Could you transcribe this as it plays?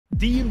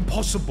The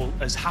impossible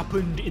has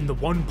happened in the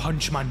One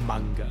Punch Man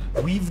manga.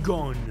 We've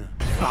gone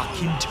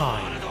back in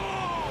time.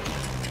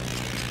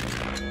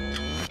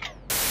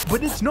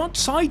 But it's not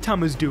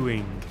Saitama's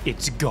doing,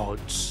 it's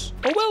God's.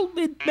 Oh well,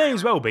 it may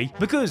as well be,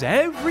 because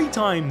every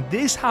time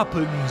this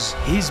happens,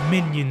 his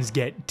minions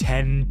get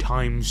 10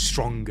 times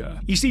stronger.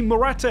 You see,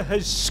 Murata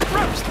has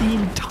scrapped the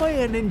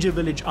entire Ninja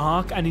Village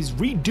arc and is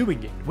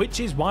redoing it, which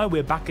is why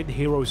we're back at the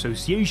Hero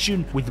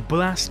Association with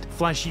Blast,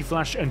 Flashy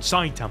Flash and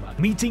Saitama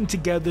meeting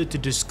together to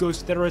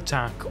discuss their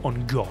attack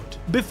on God.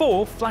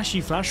 Before, Flashy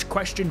Flash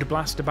questioned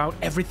Blast about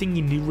everything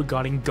he knew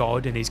regarding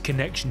God and his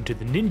connection to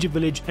the Ninja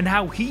Village and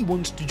how he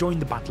wants to join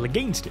the battle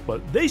against it.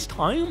 But this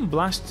time,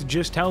 Blast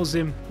just tells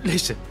him,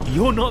 listen,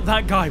 you're not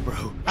that guy,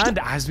 bro. And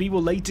as we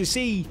will later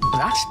see,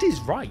 Blast is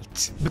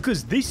right,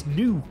 because this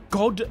new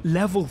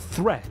God-level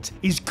threat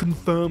is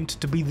confirmed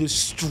to be the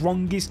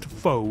strongest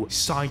foe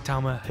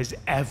Saitama has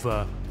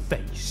ever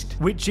faced.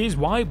 Which is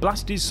why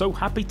Blast is so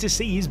happy to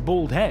see his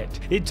bald head.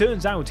 It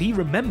turns out he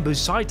remembers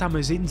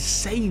Saitama's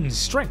insane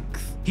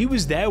strength. He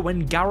was there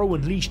when Garou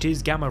unleashed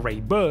his Gamma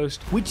Ray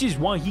Burst, which is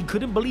why he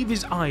couldn't believe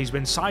his eyes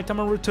when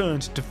Saitama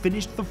returned to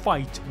finish the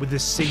fight with a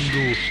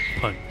single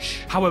punch.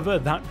 However,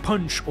 that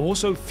punch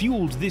also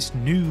fueled this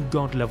new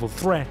God-level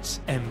threat,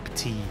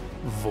 Empty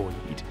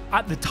Void.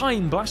 At the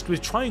time, Blast was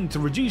trying to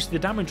reduce the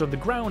damage on the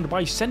ground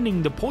by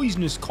sending the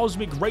poisonous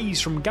cosmic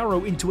rays from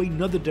Garou into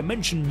another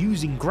dimension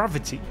using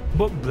gravity.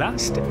 But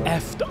Blast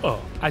effed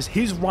up, as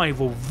his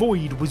rival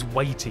Void was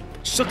waiting,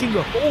 sucking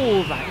up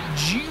all that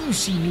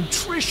juicy,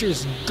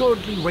 nutritious,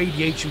 godly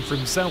radiation for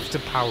himself to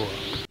power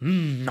up.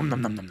 Nom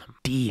nom nom nom nom.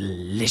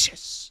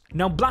 Delicious.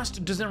 Now,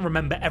 Blast doesn't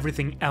remember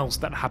everything else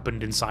that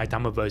happened in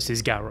Saitama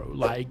vs Garou,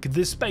 like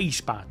the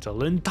space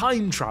battle and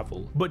time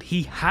travel, but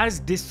he has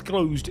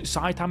disclosed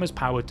Saitama's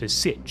power to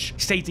Sitch,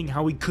 stating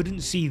how he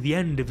couldn't see the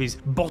end of his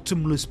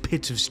bottomless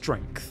pit of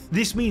strength.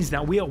 This means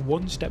that we are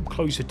one step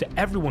closer to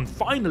everyone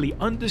finally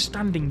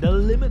understanding the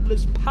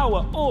limitless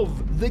power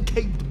of the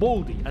Caped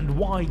Baldy and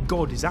why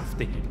God is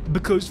after him.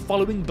 Because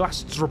following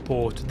Blast's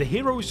report, the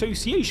Hero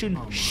Association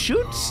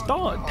should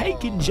start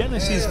taking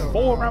Genesis'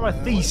 4-hour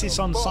thesis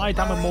on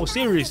Saitama more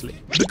seriously.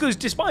 Because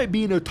despite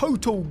being a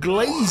total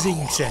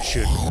glazing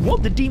session,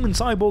 what the Demon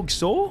Cyborg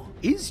saw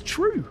is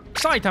true.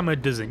 Saitama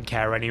doesn't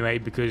care anyway,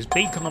 because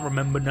he can't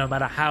remember no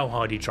matter how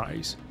hard he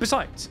tries.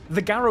 Besides,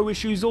 the Garou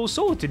issue's all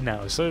sorted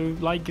now, so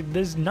like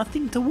there's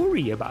nothing to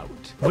worry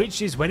about.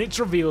 Which is when it's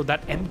revealed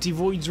that Empty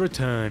Void's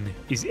return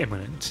is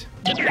imminent.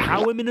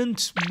 How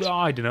imminent?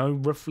 I don't know,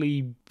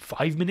 roughly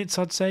 5 minutes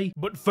I'd say.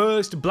 But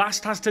first,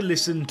 Blast has to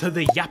listen to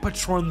the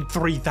Yapatron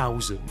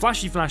 3000.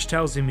 Flashy Flash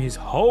tells him his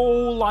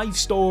whole life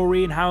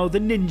story and how the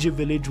Ninja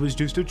Village was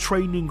just a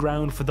training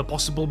ground for the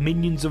possible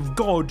minions of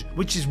God,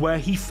 which is where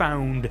he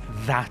found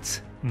that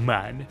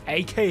man,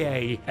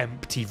 aka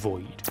Empty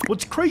Void.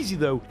 What's crazy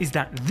though is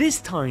that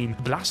this time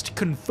Blast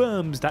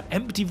confirms that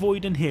Empty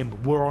Void and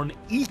him were on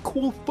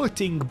equal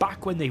footing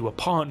back when they were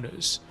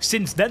partners.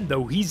 Since then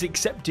though, he's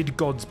accepted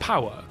God's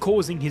power,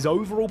 causing his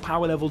overall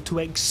power level to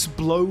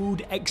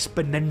explode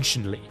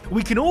exponentially.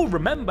 We can all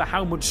remember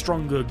how much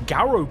stronger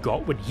Garou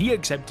got when he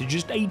accepted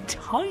just a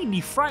tiny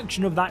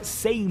fraction of that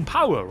same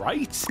power,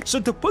 right?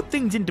 So to put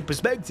things into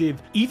perspective,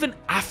 even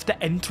after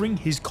entering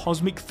his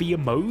Cosmic Fear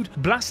mode,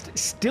 Blast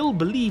still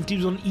believed he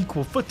was on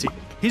equal footing.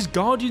 His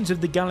Guardians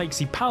of the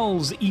Galaxy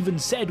pals even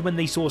said when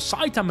they saw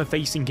Saitama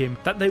facing him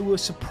that they were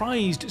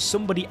surprised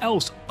somebody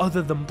else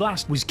other than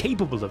Blast was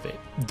capable of it.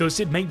 Thus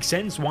it makes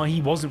sense why he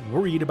wasn't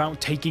worried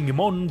about taking him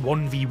on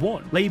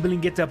 1v1,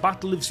 labeling it a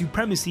battle of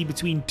supremacy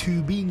between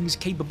two beings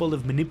capable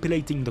of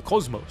manipulating the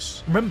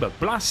cosmos. Remember,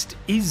 Blast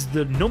is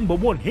the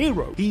 #1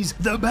 hero. He's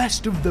the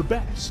best of the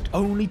best,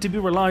 only to be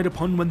relied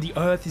upon when the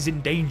Earth is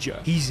in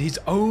danger. He's his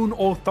own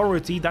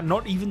authority that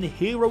not even the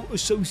Hero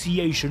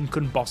Association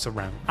can boss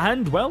around.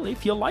 And well,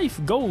 if your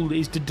life goal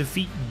is to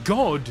defeat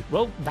God,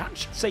 well, that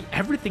should say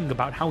everything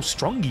about how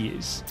strong he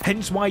is.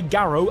 Hence why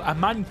Garou, a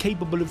man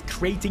capable of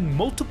creating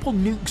multiple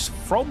nukes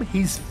from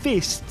his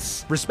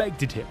fists,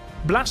 respected him.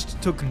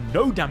 Blast took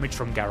no damage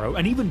from Garou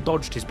and even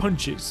dodged his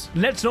punches.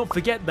 Let's not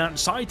forget that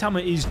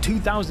Saitama is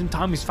 2,000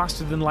 times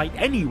faster than light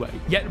anyway,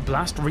 yet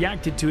Blast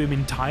reacted to him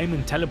in time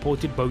and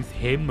teleported both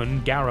him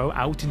and Garou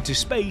out into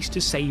space to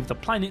save the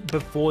planet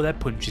before their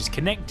punches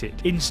connected.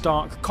 In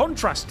stark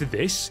contrast to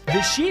this,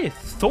 the sheer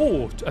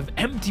thought of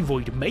Empty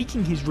Void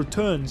making his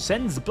return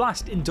sends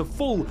Blast into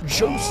full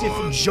Joseph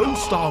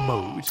Joestar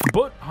mode.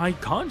 But I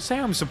can't say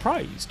I'm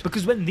surprised,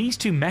 because when these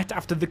two met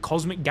after the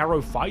Cosmic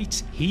Garou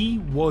fight, he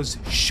was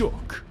shook.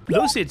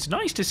 Thus, it's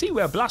nice to see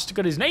where Blast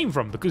got his name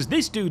from, because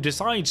this dude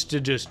decides to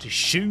just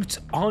shoot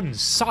on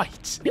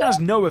sight. It has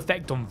no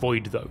effect on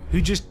Void though,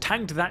 who just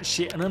tanked that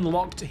shit and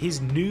unlocked his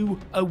new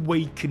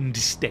awakened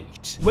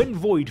state. When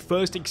Void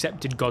first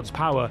accepted God's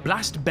power,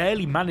 Blast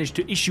barely managed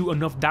to issue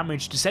enough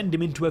damage to send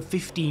him into a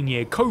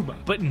 15-year coma,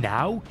 but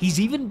now he's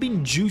even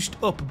been juiced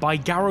up by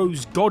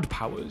Garou's God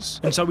powers,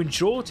 and so in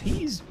short,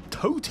 he's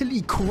totally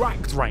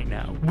cracked right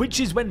now, which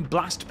is when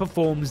Blast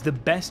performs the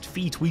best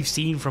feat we've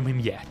seen from him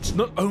yet.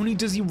 Not only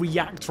does he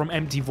react from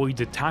Empty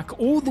Void's attack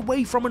all the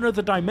way from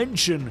another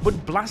dimension,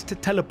 but Blast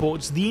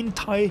teleports the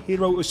entire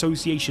Hero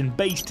Association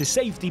base to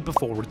safety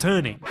before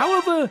returning.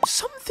 However,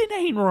 something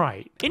ain't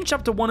right. In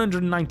chapter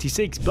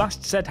 196,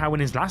 Blast said how in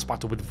his last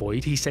battle with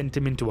Void, he sent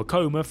him into a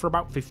coma for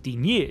about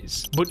 15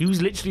 years, but he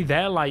was literally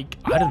there like,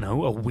 I don't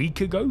know, a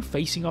week ago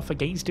facing off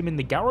against him in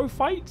the Garou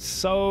fight,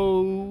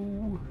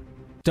 so...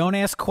 Don't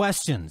ask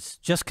questions,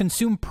 just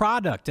consume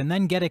product and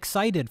then get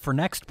excited for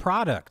next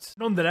product.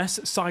 Nonetheless,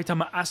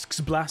 Saitama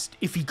asks Blast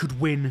if he could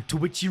win, to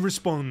which he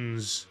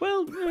responds,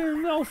 well,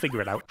 I'll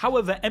figure it out.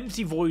 However,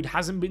 Empty Void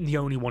hasn't been the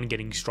only one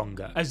getting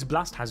stronger, as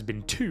Blast has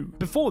been too.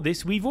 Before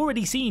this, we've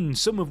already seen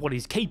some of what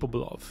he's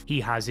capable of. He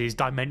has his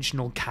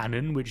dimensional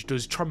cannon, which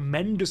does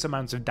tremendous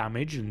amounts of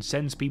damage and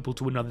sends people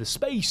to another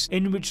space,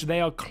 in which they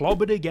are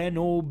clobbered again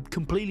or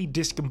completely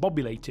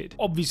discombobulated.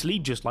 Obviously,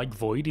 just like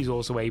Void, he's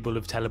also able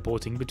of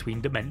teleporting between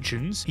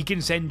dimensions. He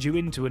can send you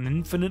into an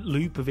infinite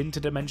loop of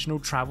interdimensional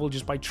travel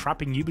just by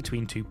trapping you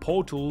between two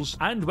portals,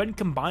 and when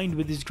combined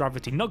with his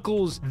gravity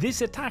knuckles,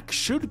 this attack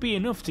should be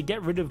enough to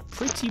get rid of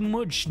pretty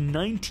much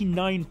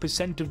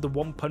 99% of the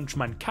One Punch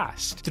Man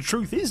cast. The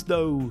truth is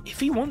though, if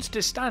he wants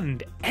to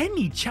stand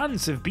any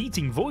chance of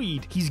beating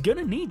Void, he's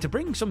gonna need to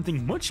bring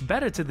something much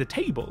better to the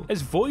table,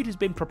 as Void has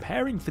been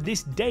preparing for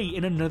this day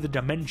in another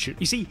dimension.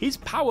 You see, his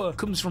power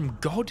comes from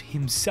God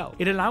himself.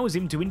 It allows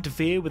him to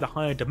interfere with a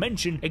higher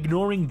dimension,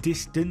 ignoring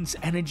distance,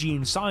 energy,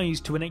 and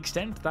size to an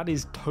extent that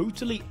is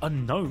totally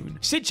unknown.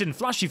 Sitch and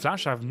Flashy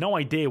Flash have no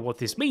idea what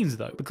this means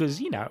though, because,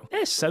 you know,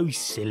 they're so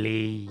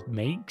silly.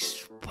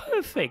 Makes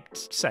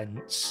perfect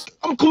sense.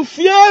 I'm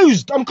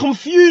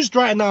confused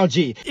right now,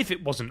 G. If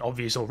it wasn't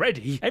obvious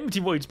already,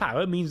 Empty Void's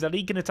power means that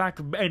he can attack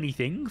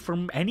anything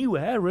from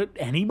anywhere at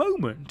any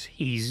moment.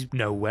 He's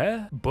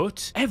nowhere,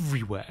 but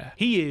everywhere.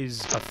 He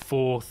is a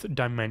fourth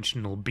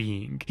dimensional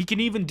being. He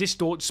can even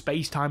distort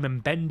space-time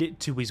and bend it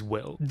to his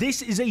will.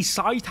 This is a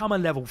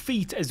Saitama level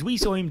feat, as we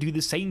saw him do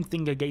the same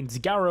thing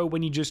against Garou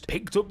when he just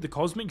picked up the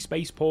cosmic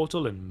space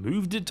portal and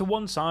moved it to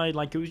one side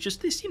like it was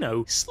just this, you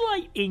know,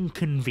 slight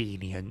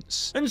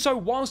inconvenience. And so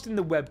whilst in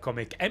the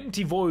webcomic,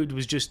 Empty Void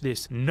was just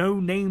this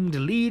no-named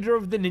leader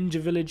of the ninja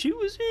village who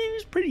was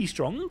pretty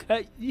strong.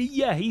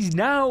 Yeah, he's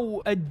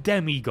now a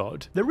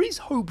demigod. There is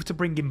hope to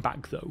bring him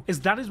back though,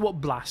 as that is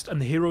what Blast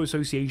and the Hero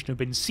Association have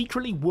been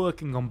secretly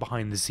working on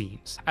behind the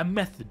scenes. A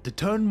method to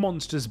turn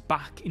monsters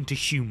back into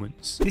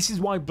humans. This is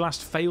why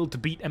Blast failed to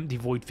beat Empty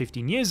Void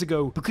 15 years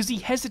ago, because he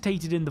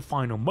hesitated in the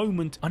final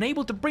moment,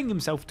 unable to bring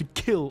himself to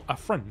kill a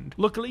friend.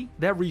 Luckily,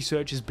 their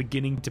research is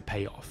beginning to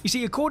pay off. You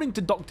see, according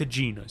to Dr.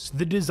 Genus,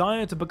 the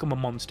desire to become a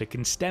monster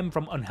can stem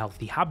from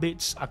unhealthy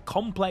habits, a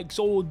complex,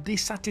 or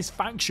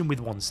dissatisfaction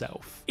with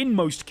oneself. In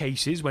most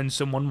cases, when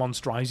someone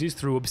monsterizes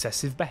through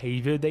obsessive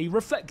behavior, they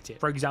reflect it.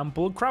 For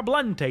example,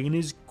 Crablante in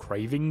his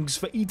cravings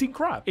for eating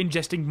crab.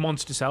 Ingesting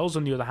monster cells,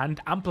 on the other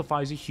hand,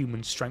 amplifies a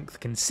human's strength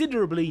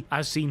considerably,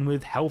 as seen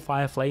with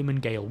Hellfire Flame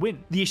and Gale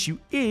Wind. The issue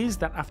is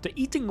that after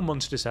eating a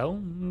monster cell,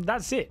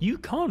 that's it. You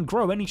can't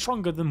grow any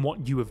stronger than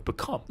what you have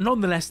become.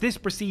 Nonetheless, this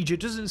procedure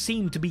doesn't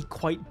seem to be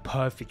quite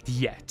perfect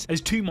yet,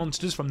 as two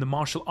monsters from the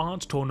martial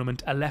arts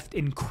tournament are left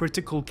in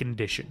critical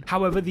condition.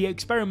 However, the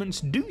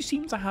experiments do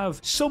seem to have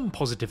some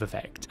positive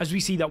effect, as we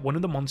see that one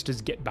of the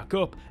monsters get back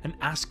up and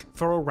ask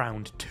for a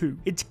round 2.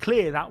 It's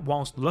clear that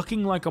whilst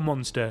looking like a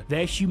monster,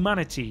 their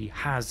humanity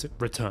has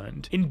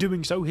returned. In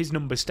doing so, his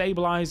numbers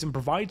stabilize and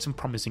provide some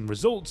promising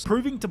results,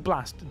 proving to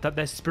Blast that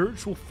their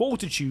spiritual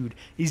fortitude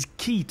is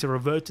key to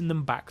reverting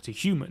them back to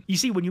human. You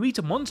see, when you eat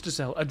a monster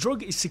cell, a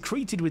drug is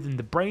secreted within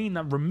the brain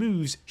that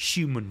removes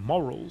human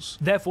morals.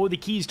 Therefore, the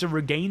key is to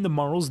regain the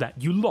morals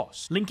that you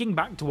lost, linking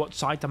back to what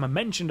Saitama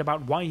mentioned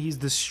about why he's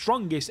the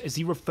strongest, as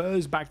he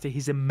refers back to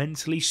his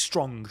immensely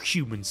strong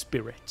human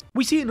spirit.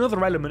 We see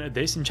another element of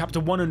this in chapter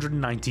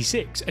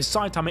 196, as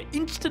Saitama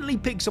instantly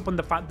picks up on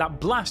the fact that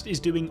Blast is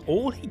doing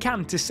all he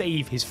can to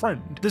save his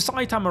friend. The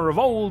Saitama of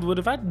old would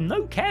have had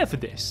no care for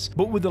this,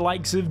 but with the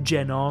likes of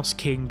Genos,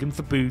 King, and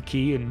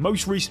Fubuki, and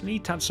most recently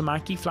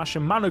Tatsumaki, Flash,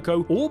 and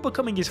Manoko all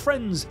becoming his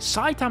friends,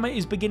 Saitama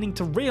is beginning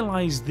to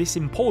realize this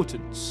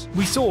importance.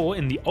 We saw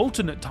in the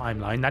alternate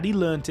timeline that he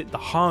learnt it the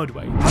hard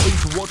way,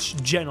 having to watch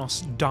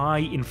Genos die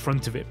in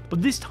front of him,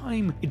 but this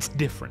time it's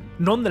different.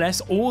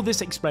 Nonetheless, all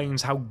this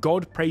explains how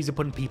God preys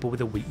upon people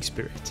with a weak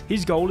spirit.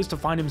 His goal is to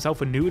find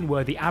himself a new and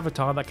worthy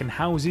avatar that can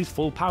house his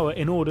full power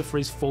in order for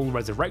his full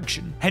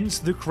resurrection. Hence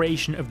the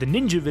creation of the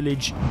ninja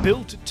village,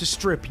 built to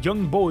strip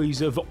young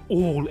boys of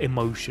all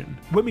emotion.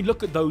 When we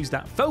look at those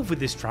that fell for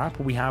this trap,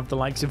 we have the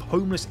likes of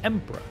Homeless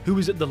Emperor, who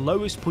was at the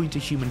lowest point a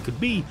human could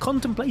be,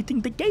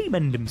 contemplating the game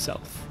end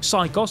himself.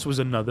 Psychos was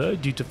another,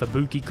 due to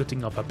Fubuki Tatsumaki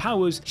cutting off her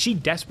powers, she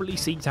desperately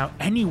seeks out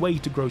any way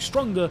to grow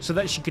stronger so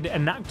that she could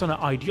enact on her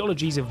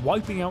ideologies of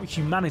wiping out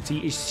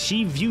humanity as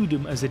she viewed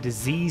him as a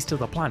disease to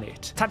the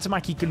planet.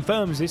 Tatsumaki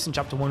confirms this in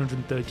chapter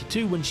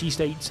 132 when she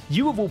states,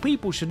 "You of all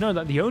people should know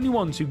that the only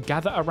ones who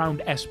gather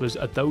around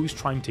espers are those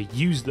trying to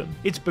use them.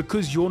 It's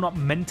because you're not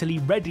mentally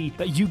ready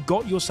that you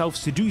got yourself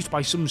seduced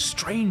by some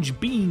strange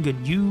being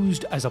and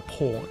used as a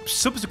pawn."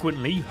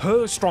 Subsequently,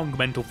 her strong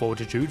mental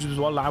fortitude was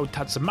what allowed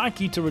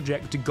Tatsumaki to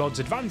reject God's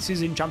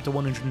advances in chapter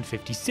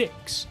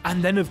 156.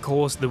 And then of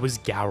course there was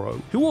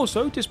Garou, who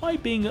also,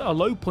 despite being at a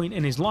low point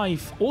in his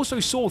life, also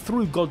saw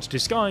through God's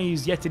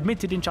disguise, yet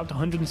admitted in chapter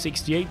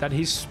 168 that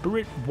his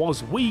spirit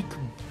was weak,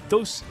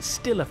 thus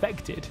still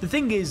affected. The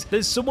thing is,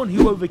 there's someone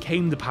who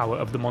overcame the power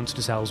of the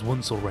monster cells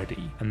once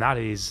already, and that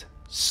is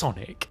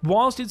Sonic.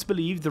 Whilst it's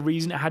believed the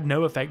reason it had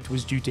no effect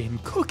was due to him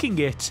cooking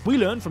it, we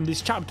learn from this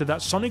chapter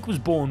that Sonic was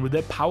born with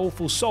a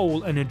powerful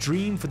soul and a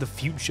dream for the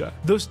future.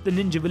 Thus, the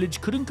Ninja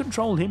Village couldn't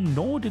control him,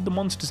 nor did the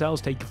monster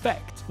cells take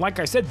effect. Like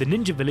I said, the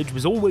Ninja Village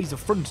was always a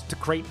front to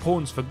create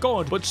pawns for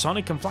God, but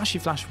Sonic and Flashy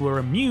Flash were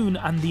immune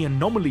and the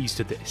anomalies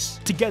to this.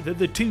 Together,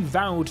 the two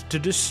vowed to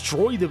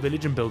destroy the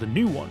village and build a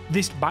new one.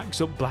 This backs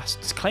up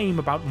Blast's claim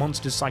about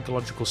monsters'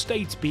 psychological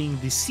states being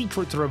the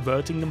secret to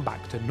reverting them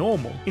back to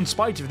normal. In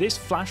spite of this,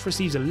 Flash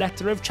receives a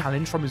letter of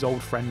challenge from his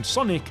old friend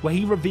Sonic, where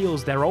he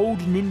reveals their old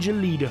ninja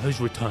leader has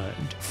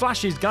returned.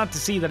 Flash is glad to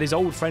see that his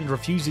old friend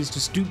refuses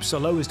to stoop so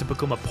low as to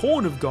become a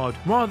pawn of God,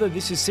 rather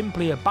this is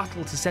simply a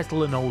battle to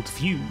settle an old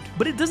feud.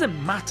 But it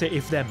doesn't matter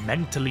if they're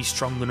mentally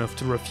strong enough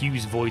to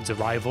refuse Void's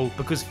arrival,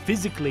 because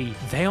physically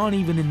they aren't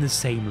even in the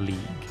same league.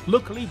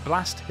 Luckily,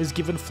 Blast has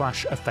given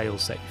Flash a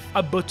failsafe,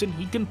 a button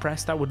he can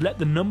press that would let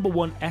the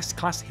 #1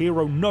 S-class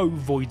hero know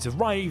Void's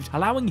arrived,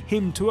 allowing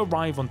him to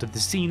arrive onto the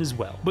scene as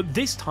well. But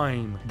this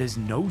time, there's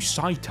no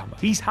Saitama.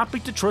 He's happy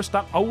to trust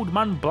that old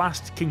man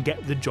Blast can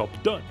get the job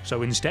done,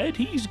 so instead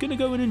he's gonna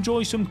go and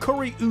enjoy some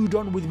curry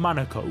udon with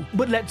Manako.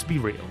 But let's be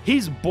real,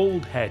 his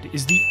bald head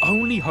is the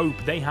only hope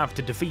they have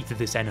to defeat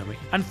this enemy,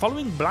 and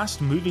following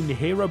Blast moving the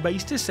hero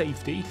base to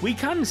safety, we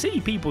can see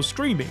people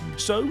screaming,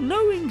 so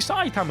knowing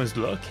Saitama's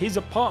luck, his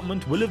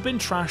apartment will have been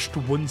trashed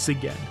once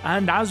again.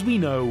 And as we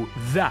know,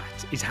 that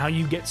is how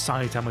you get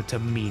Saitama to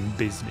mean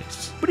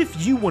business. But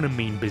if you want to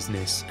mean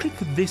business, click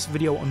this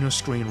video on your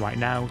screen right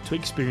now to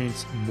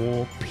experience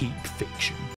more peak fiction.